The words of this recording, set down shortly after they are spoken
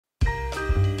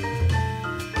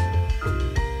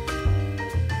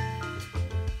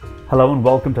Hello and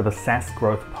welcome to the SaaS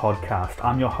Growth Podcast.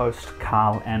 I'm your host,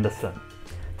 Carl Anderson.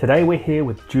 Today we're here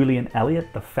with Julian Elliot,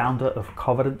 the founder of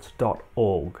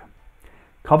Covidence.org.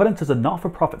 Covidence is a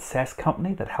not-for-profit SaaS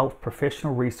company that helps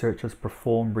professional researchers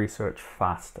perform research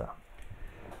faster.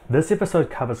 This episode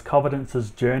covers Covidence's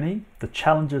journey, the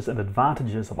challenges and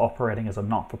advantages of operating as a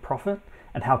not-for-profit,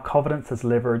 and how Covidence has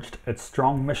leveraged its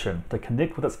strong mission to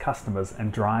connect with its customers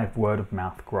and drive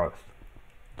word-of-mouth growth.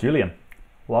 Julian,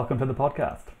 welcome to the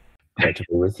podcast. Great to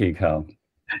be with you, Carl.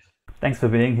 Thanks for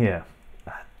being here.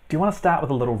 Do you want to start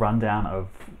with a little rundown of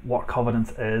what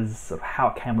Covidence is, sort of how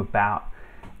it came about,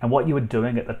 and what you were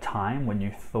doing at the time when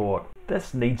you thought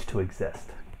this needs to exist?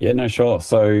 Yeah, no, sure.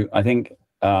 So I think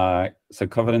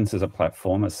Covidence is a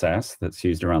platform, a SaaS, that's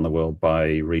used around the world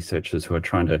by researchers who are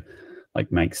trying to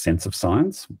make sense of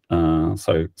science.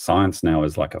 So science now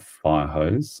is like a fire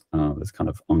hose. There's kind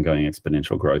of ongoing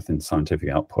exponential growth in scientific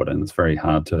output, and it's very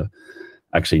hard to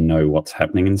actually know what's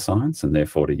happening in science, and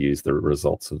therefore to use the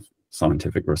results of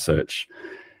scientific research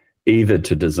either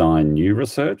to design new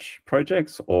research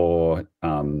projects or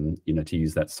to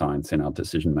use that science in our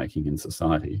decision making in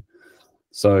society.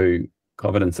 So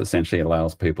Covidence essentially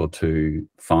allows people to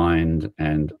find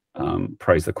and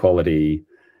praise the quality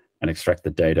and extract the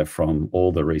data from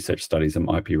all the research studies that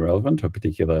might be relevant to a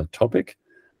particular topic,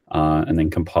 and then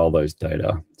compile those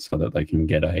data so that they can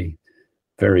get a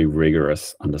very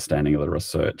rigorous understanding of the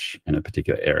research in a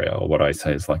particular area, or what I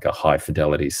say is like a high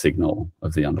fidelity signal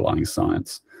of the underlying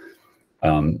science.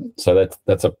 So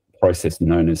that's a process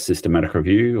known as systematic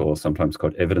review, or sometimes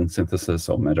called evidence synthesis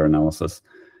or meta-analysis.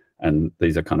 And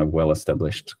these are kind of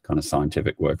well-established kind of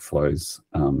scientific workflows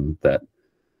that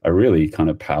are really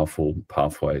kind of powerful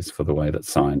pathways for the way that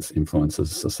science influences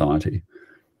society.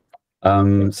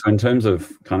 So in terms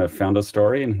of kind of founder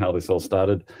story and how this all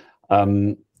started,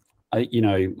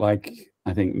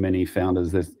 I think many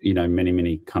founders, there's,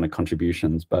 many kind of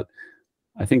contributions, but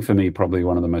I think for me, probably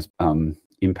one of the most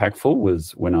impactful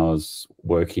was when I was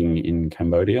working in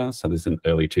Cambodia. So this is in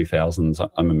early 2000s.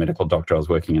 I'm a medical doctor. I was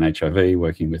working in HIV,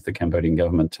 working with the Cambodian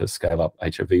government to scale up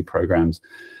HIV programs.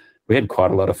 We had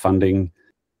quite a lot of funding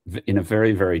in a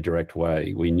very, very direct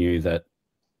way. We knew that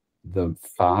the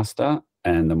faster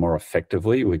and the more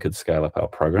effectively we could scale up our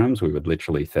programs, we would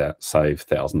literally save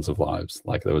thousands of lives.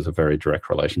 Like, there was a very direct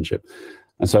relationship.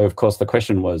 And so, of course, the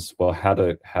question was, well, how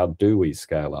do we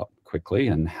scale up quickly,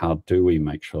 and how do we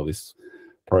make sure this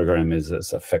program is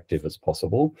as effective as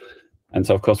possible? And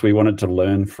so, of course, we wanted to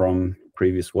learn from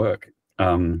previous work.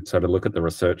 So to look at the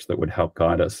research that would help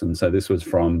guide us. And so this was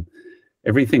from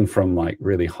everything from like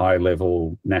really high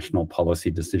level national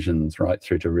policy decisions right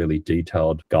through to really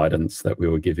detailed guidance that we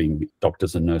were giving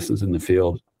doctors and nurses in the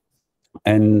field.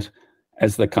 And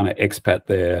as the kind of expat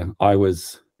there, I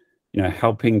was,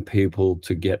 helping people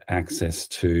to get access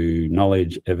to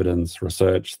knowledge, evidence,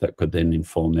 research that could then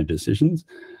inform their decisions.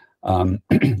 I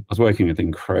was working with an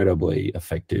incredibly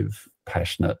effective,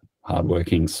 passionate,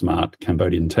 hardworking, smart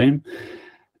Cambodian team.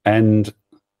 And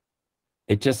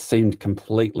it just seemed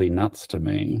completely nuts to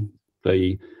me,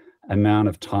 the amount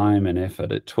of time and effort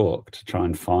it took to try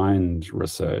and find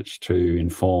research to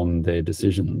inform their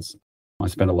decisions. I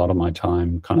spent a lot of my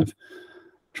time kind of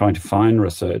trying to find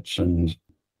research and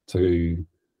to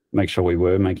make sure we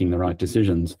were making the right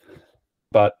decisions.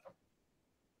 But,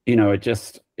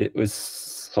 it was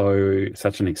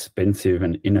such an expensive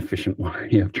and inefficient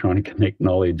way of trying to connect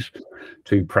knowledge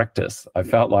to practice. I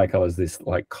felt like I was this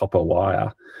like copper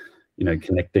wire,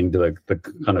 connecting to the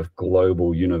kind of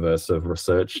global universe of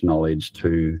research knowledge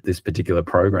to this particular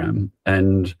program.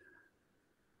 And,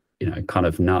 kind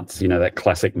of nuts, that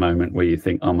classic moment where you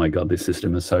think, oh my God, this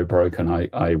system is so broken.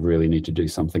 I really need to do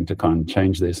something to kind of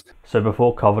change this. So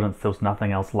before Covidence, there was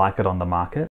nothing else like it on the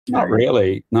market? Not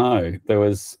really, no. There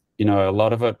was, a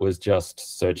lot of it was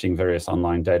just searching various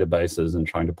online databases and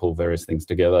trying to pull various things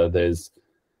together. There's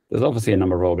obviously a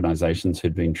number of organizations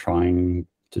who'd been trying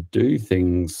to do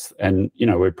things, and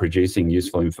we're producing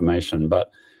useful information, but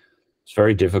it's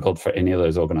very difficult for any of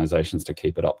those organizations to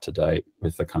keep it up to date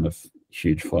with the kind of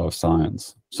huge flow of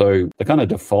science. So the kind of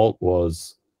default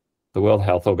was the World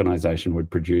Health Organization would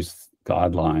produce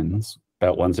guidelines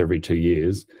about once every 2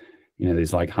 years,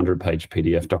 these like 100-page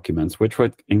PDF documents, which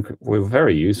were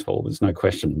very useful, there's no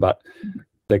question, but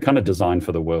they're kind of designed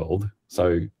for the world.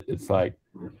 So it's like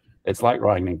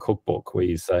writing a cookbook where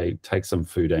you say, take some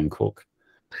food and cook.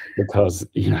 Because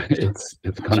it's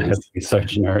kind of has to be so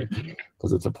generic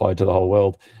because it's applied to the whole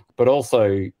world, but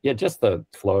also just the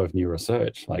flow of new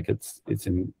research. Like it's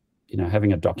in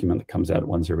having a document that comes out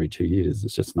once every 2 years.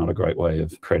 It's just not a great way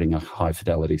of creating a high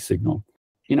fidelity signal.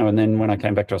 And then when I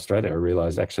came back to Australia, I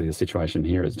realized actually the situation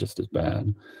here is just as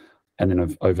bad. And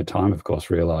then over time, of course,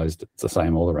 realized it's the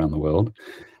same all around the world.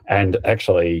 And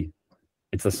actually,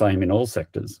 it's the same in all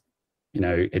sectors,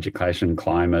 education,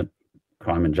 climate,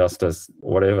 crime and justice,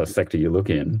 whatever sector you look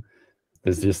in.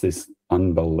 There's just this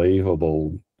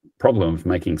unbelievable problem of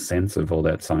making sense of all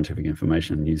that scientific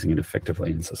information and using it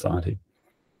effectively in society.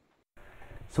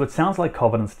 So it sounds like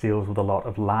Covidence deals with a lot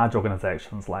of large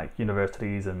organizations like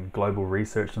universities and global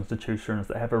research institutions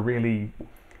that have a really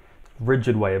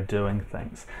rigid way of doing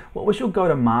things. What was your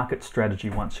go-to-market strategy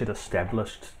once you'd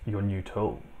established your new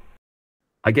tool?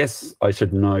 I guess I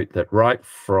should note that right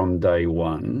from day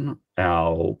one,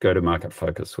 our go-to-market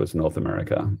focus was North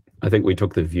America. I think we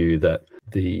took the view that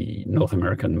the North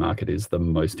American market is the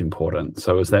most important.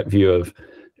 So it was that view of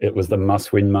it was the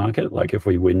must-win market. Like if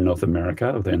we win North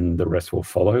America, then the rest will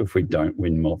follow. If we don't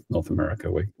win North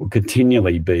America, we will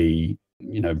continually be,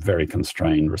 very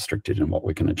constrained, restricted in what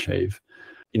we can achieve.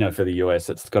 For the US,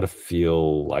 it's got to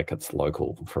feel like it's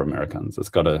local for Americans. It's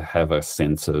got to have a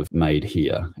sense of made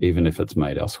here, even if it's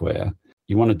made elsewhere.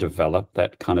 You want to develop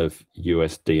that kind of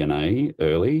US DNA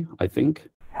early, I think.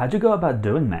 How'd you go about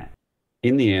doing that?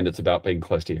 In the end, it's about being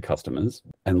close to your customers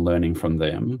and learning from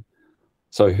them.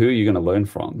 So who are you going to learn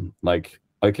from? Like,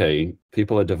 okay,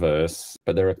 people are diverse,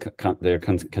 but there are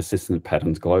consistent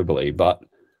patterns globally, but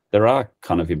there are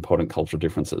kind of important cultural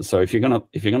differences. So if you're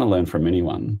gonna learn from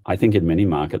anyone, I think in many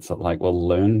markets that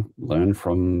learn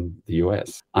from the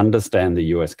US, understand the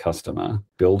US customer,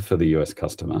 build for the US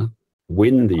customer,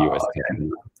 win the US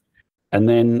customer, and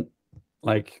then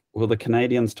will the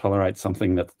Canadians tolerate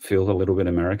something that feels a little bit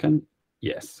American?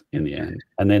 Yes, in the end.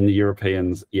 And then the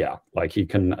Europeans, yeah, you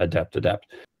can adapt.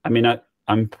 I mean,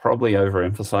 I'm probably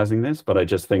overemphasizing this, but I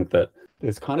just think that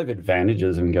there's kind of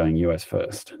advantages in going US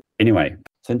first. Anyway,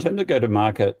 so in terms of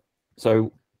go-to-market,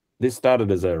 so this started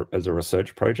as a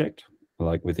research project,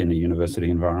 within a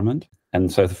university environment.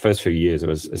 And so the first few years, it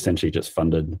was essentially just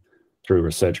funded through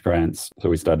research grants. So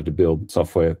we started to build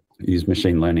software, use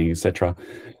machine learning, etc.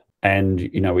 And,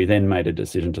 we then made a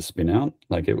decision to spin out.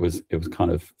 It was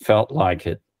kind of felt like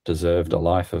it deserved a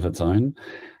life of its own.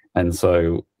 And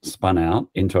so spun out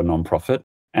into a nonprofit.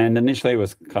 And initially it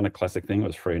was kind of classic thing. It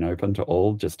was free and open to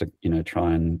all, just to,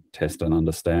 try and test and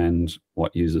understand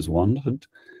what users wanted.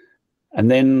 And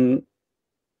then,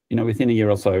 within a year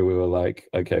or so, we were like,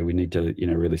 okay, we need to,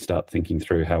 really start thinking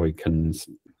through how we can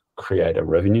create a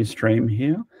revenue stream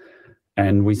here.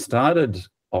 And we started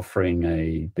offering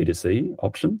a B2C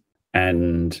option.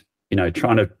 And,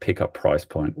 trying to pick up price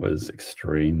point was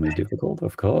extremely difficult,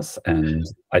 of course. And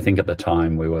I think at the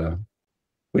time we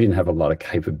didn't have a lot of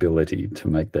capability to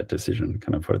make that decision,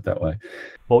 kind of put it that way.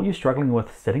 What were you struggling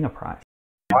with setting a price?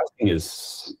 Pricing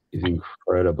is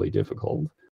incredibly difficult.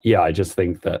 Yeah, I just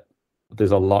think that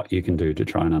there's a lot you can do to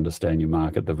try and understand your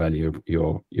market, the value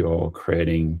you're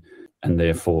creating, and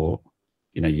therefore,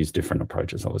 use different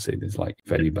approaches. Obviously, there's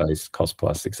value-based, cost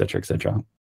plus, et cetera.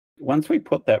 Once we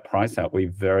put that price out, we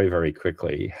very, very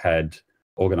quickly had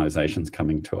organizations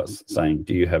coming to us saying,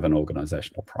 do you have an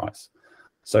organizational price?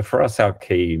 So for us, our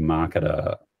key market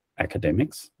are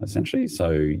academics, essentially.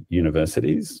 So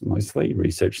universities, mostly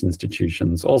research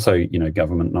institutions, also,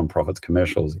 government, nonprofits,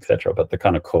 commercials, etc. But the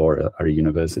kind of core are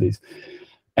universities.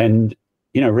 And,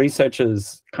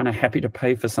 researchers kind of happy to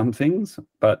pay for some things,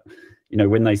 but,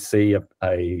 when they see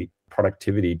a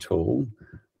productivity tool,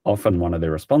 often one of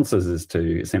their responses is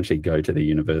to essentially go to the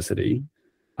university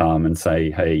and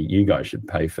say, hey, you guys should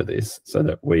pay for this so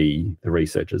that we, the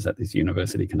researchers at this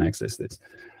university, can access this.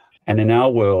 And in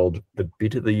our world, the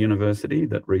bit of the university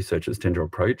that researchers tend to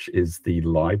approach is the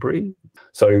library.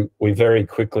 So we very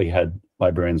quickly had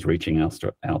librarians reaching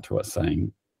out to us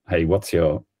saying, hey, what's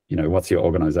your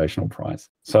organizational price?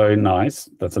 So nice.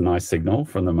 That's a nice signal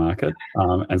from the market.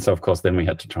 And so, of course, then we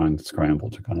had to try and scramble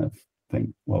to kind of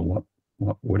think, well,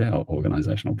 what would our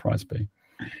organizational price be?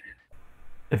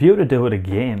 If you were to do it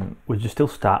again, would you still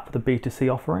start with the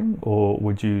B2C offering, or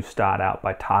would you start out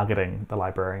by targeting the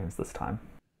librarians this time?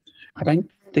 I don't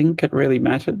think it really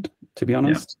mattered, to be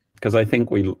honest, because I think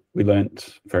we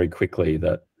learnt very quickly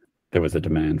that there was a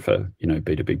demand for,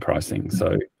 B2B pricing.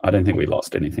 So I don't think we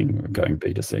lost anything going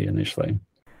B2C initially.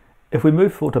 If we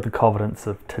move forward to the Covidence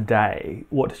of today,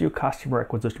 what does your customer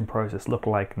acquisition process look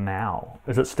like now?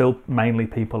 Is it still mainly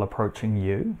people approaching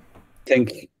you? I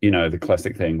think, the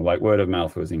classic thing, word of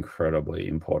mouth was incredibly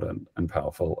important and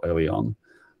powerful early on.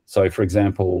 So, for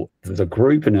example, there's a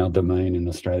group in our domain in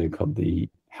Australia called the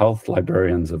Health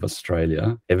Librarians of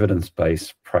Australia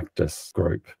Evidence-Based Practice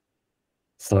Group.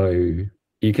 So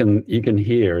you can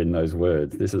hear in those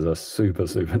words, this is a super,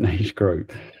 super niche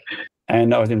group.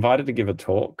 And I was invited to give a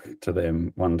talk to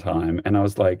them one time. And I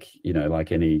was like,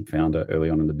 like any founder early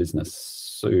on in the business,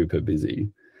 super busy.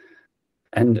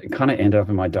 And it kind of ended up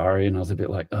in my diary, and I was a bit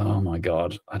like, oh my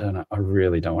God, I don't know. I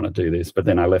really don't want to do this. But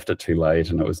then I left it too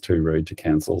late and it was too rude to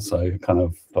cancel. So I kind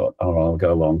of thought, oh, I'll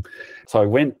go along. So I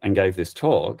went and gave this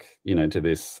talk, to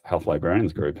this health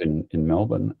librarians group in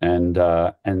Melbourne. And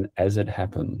as it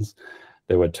happens,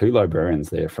 there were 2 librarians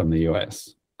there from the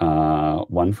US,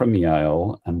 one from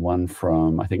Yale and one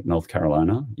from, I think, North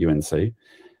Carolina, UNC.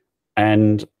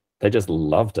 And they just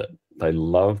loved it. They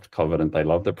loved Covident. They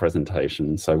loved the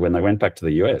presentation. So when they went back to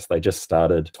the US, they just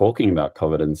started talking about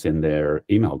Covidence in their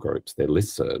email groups, their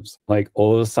listservs. Like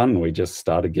all of a sudden, we just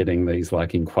started getting these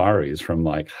like inquiries from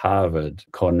like Harvard,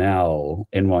 Cornell,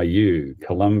 NYU,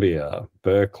 Columbia,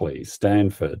 Berkeley,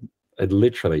 Stanford. It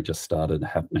literally just started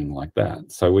happening like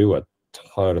that. So we were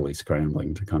totally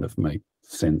scrambling to kind of make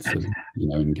sense of,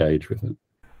 engage with it.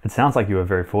 It sounds like you were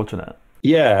very fortunate.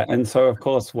 Yeah, and so of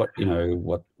course, what can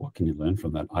you learn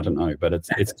from that? I don't know, but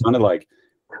it's kind of like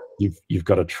you've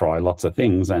got to try lots of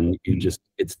things, and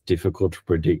it's difficult to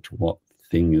predict what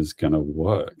thing is going to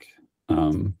work.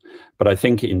 But I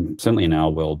think certainly in our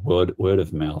world, word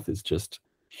of mouth is just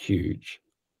huge.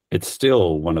 It's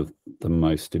still one of the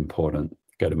most important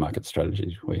go-to-market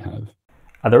strategies we have.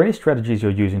 Are there any strategies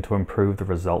you're using to improve the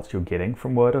results you're getting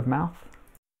from word of mouth?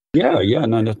 Yeah,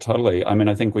 no, totally. I mean,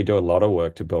 I think we do a lot of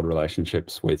work to build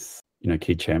relationships with,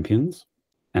 key champions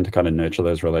and to kind of nurture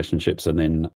those relationships and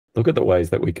then look at the ways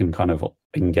that we can kind of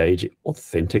engage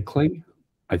authentically.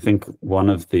 I think one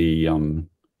of the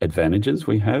advantages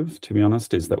we have, to be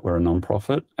honest, is that we're a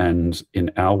nonprofit. And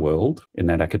in our world, in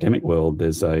that academic world,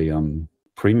 there's a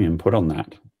premium put on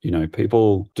that.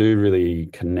 People do really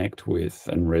connect with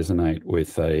and resonate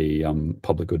with a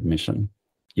public good mission.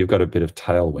 You've got a bit of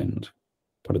tailwind,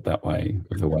 put it that way,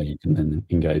 of the way you can then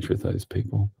engage with those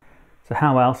people. So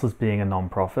how else has being a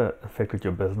non-profit affected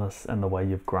your business and the way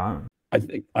you've grown? I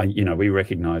think, we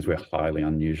recognize we're highly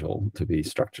unusual to be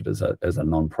structured as a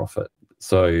non-profit.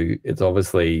 So it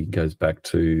obviously goes back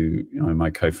to,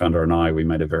 my co-founder and I, we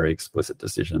made a very explicit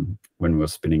decision when we were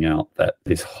spinning out that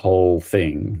this whole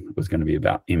thing was going to be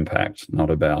about impact, not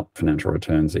about financial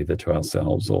returns either to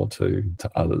ourselves or to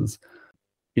others.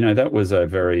 That was a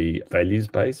very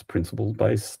values-based,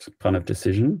 principle-based kind of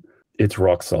decision. It's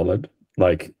rock solid.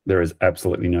 Like, there is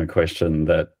absolutely no question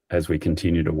that as we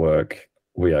continue to work,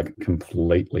 we are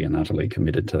completely and utterly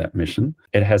committed to that mission.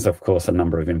 It has, of course, a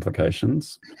number of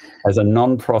implications. As a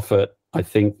non-profit, I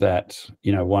think that,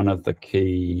 one of the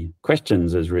key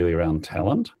questions is really around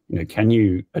talent. Can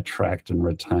you attract and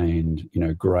retain,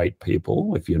 great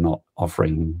people if you're not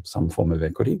offering some form of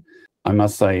equity? I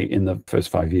must say, in the first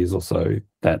 5 years or so,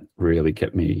 that really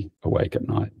kept me awake at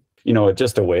night.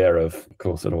 Just aware of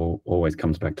course, it always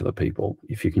comes back to the people.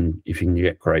 If you can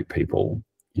get great people,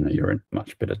 you're in a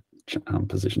much better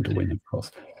position to win, of course.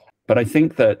 But I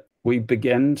think that we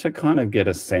began to kind of get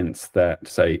a sense that,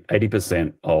 say,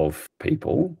 80% of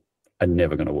people are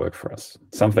never going to work for us,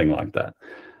 something like that,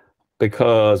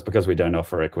 because we don't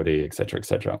offer equity, et cetera, et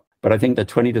cetera. But I think that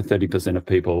 20 to 30% of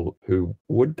people who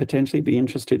would potentially be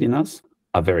interested in us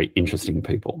are very interesting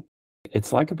people.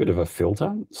 It's like a bit of a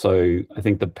filter. So I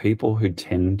think the people who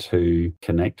tend to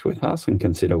connect with us and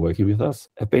consider working with us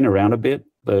have been around a bit.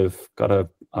 They've got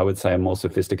I would say, a more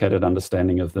sophisticated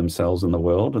understanding of themselves and the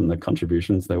world and the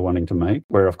contributions they're wanting to make,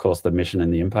 where, of course, the mission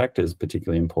and the impact is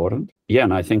particularly important. Yeah,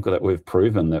 and I think that we've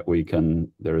proven that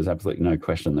there is absolutely no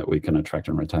question that we can attract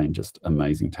and retain just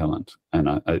amazing talent.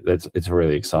 And it's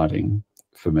really exciting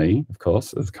for me, of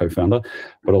course, as co-founder,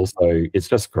 but also it's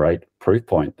just great proof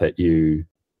point that you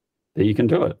can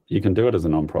do it. You can do it as a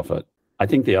nonprofit. I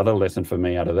think the other lesson for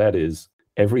me out of that is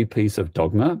every piece of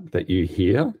dogma that you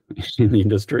hear in the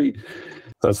industry,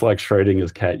 so it's like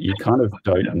Schrodinger's cat, you kind of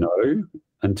don't know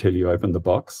until you open the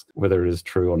box whether it is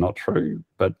true or not true.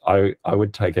 But I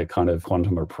would take a kind of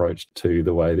quantum approach to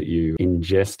the way that you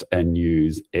ingest and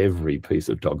use every piece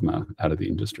of dogma out of the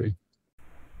industry.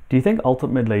 Do you think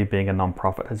ultimately being a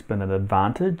nonprofit has been an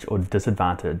advantage or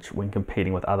disadvantage when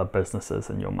competing with other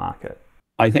businesses in your market?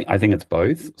 I think it's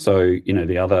both. So,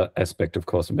 the other aspect, of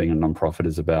course, of being a nonprofit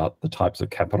is about the types of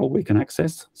capital we can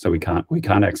access. So we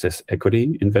can't access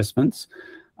equity investments.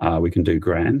 We can do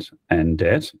grant and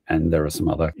debt, and there are some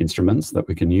other instruments that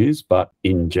we can use. But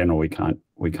in general, we can't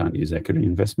use equity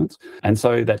investments, and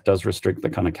so that does restrict the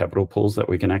kind of capital pools that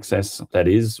we can access. That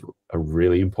is a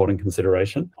really important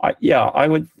consideration. I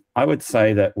would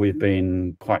say that we've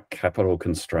been quite capital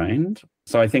constrained.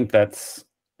 So I think that's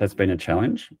been a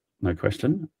challenge. No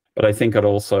question. But I think it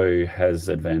also has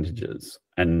advantages.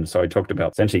 And so I talked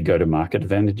about essentially go-to-market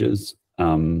advantages.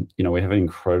 We have an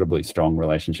incredibly strong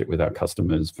relationship with our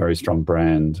customers, very strong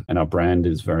brand, and our brand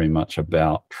is very much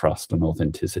about trust and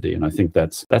authenticity. And I think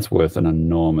that's worth an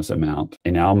enormous amount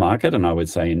in our market, and I would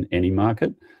say in any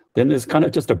market. Then there's kind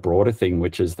of just a broader thing,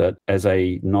 which is that as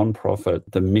a nonprofit,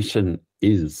 the mission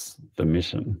is the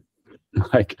mission.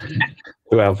 Like,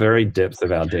 to our very depths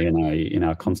of our DNA, in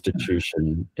our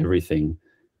constitution, everything,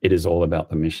 it is all about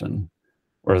the mission.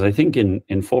 Whereas I think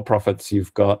in for-profits,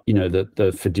 you've got,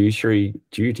 the fiduciary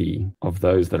duty of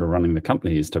those that are running the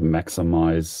company is to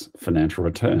maximize financial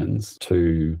returns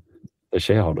to the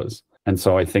shareholders. And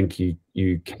so I think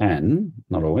you can,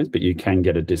 not always, but you can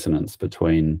get a dissonance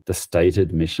between the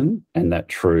stated mission and that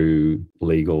true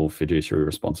legal fiduciary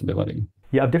responsibility.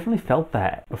 Yeah, I've definitely felt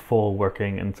that before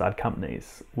working inside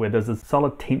companies, where there's a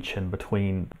solid tension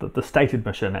between the stated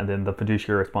mission and then the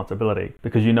fiduciary responsibility,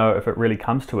 because if it really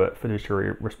comes to it,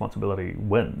 fiduciary responsibility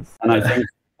wins. And I think,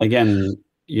 again,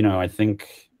 I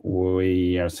think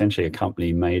we are essentially a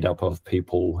company made up of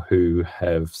people who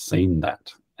have seen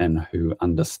that and who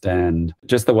understand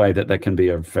just the way that can be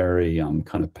a very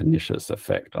kind of pernicious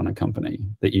effect on a company,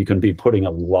 that you can be putting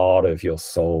a lot of your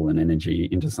soul and energy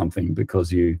into something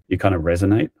because you kind of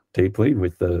resonate deeply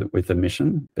with the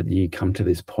mission, but you come to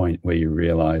this point where you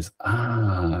realize,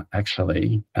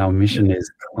 actually our mission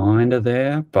is kind of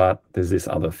there, but there's this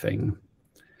other thing.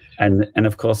 And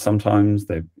of course, sometimes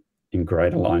they're in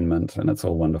great alignment and it's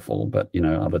all wonderful, but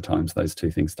other times those two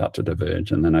things start to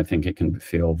diverge, and then I think it can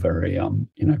feel very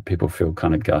people feel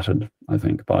kind of gutted, I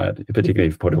think, by it, particularly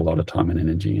if you put a lot of time and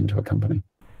energy into a company.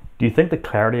 Do you think the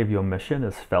clarity of your mission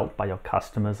is felt by your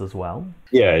customers as well?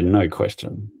 Yeah, no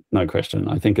question. I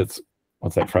think it's,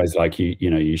 what's that phrase, like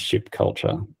you ship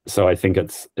culture. So I think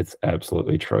it's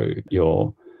absolutely true.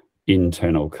 Your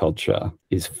internal culture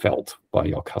is felt by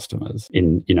your customers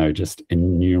in just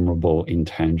innumerable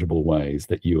intangible ways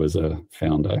that you as a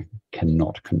founder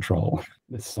cannot control.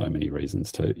 There's so many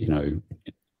reasons to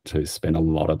spend a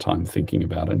lot of time thinking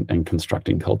about and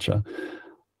constructing culture,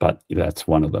 but that's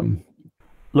one of them.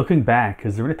 Looking back,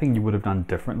 is there anything you would have done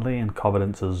differently in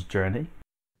Covidence's journey?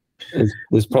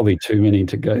 There's probably too many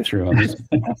to go through on this.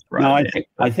 Right. No,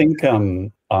 I think I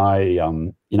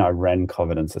ran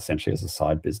Covidence essentially as a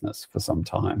side business for some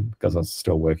time because I was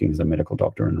still working as a medical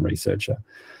doctor and a researcher,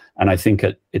 and I think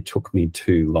it took me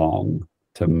too long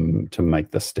to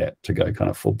make the step to go kind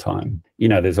of full time.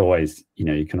 There's always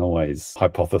you can always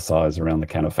hypothesize around the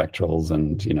counterfactuals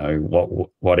and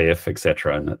what if,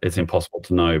 etc. And it's impossible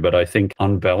to know. But I think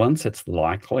on balance, it's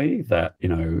likely that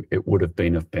it would have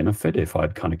been of benefit if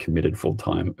I'd kind of committed full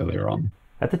time earlier on.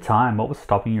 At the time, what was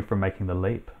stopping you from making the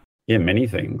leap? Yeah, many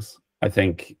things. I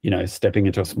think stepping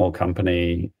into a small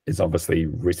company is obviously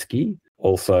risky.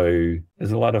 Also,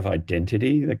 there's a lot of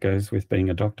identity that goes with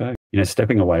being a doctor.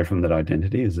 Stepping away from that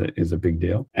identity is a big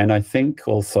deal. And I think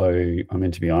also,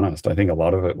 to be honest, I think a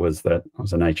lot of it was that I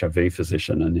was an HIV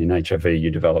physician, and in HIV,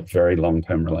 you develop very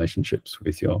long-term relationships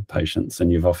with your patients, and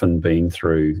you've often been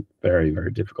through very,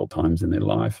 very difficult times in their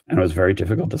life. And it was very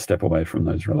difficult to step away from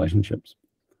those relationships.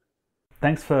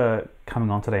 Thanks for coming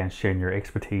on today and sharing your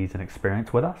expertise and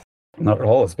experience with us. Not at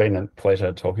all. It's been a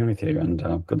pleasure talking with you, and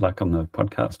good luck on the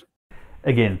podcast.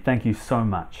 Again, thank you so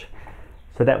much.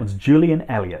 So that was Julian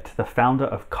Elliot, the founder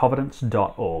of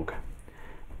cultivating.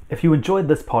 If you enjoyed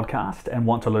this podcast and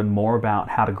want to learn more about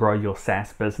how to grow your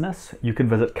SaaS business, you can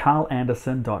visit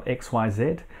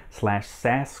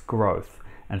carlanderson.xyz/SaaS growth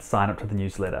and sign up to the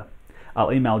newsletter.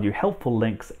 I'll email you helpful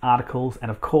links, articles, and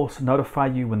of course notify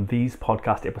you when these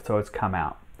podcast episodes come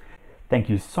out. Thank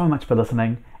you so much for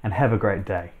listening, and have a great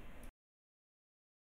day.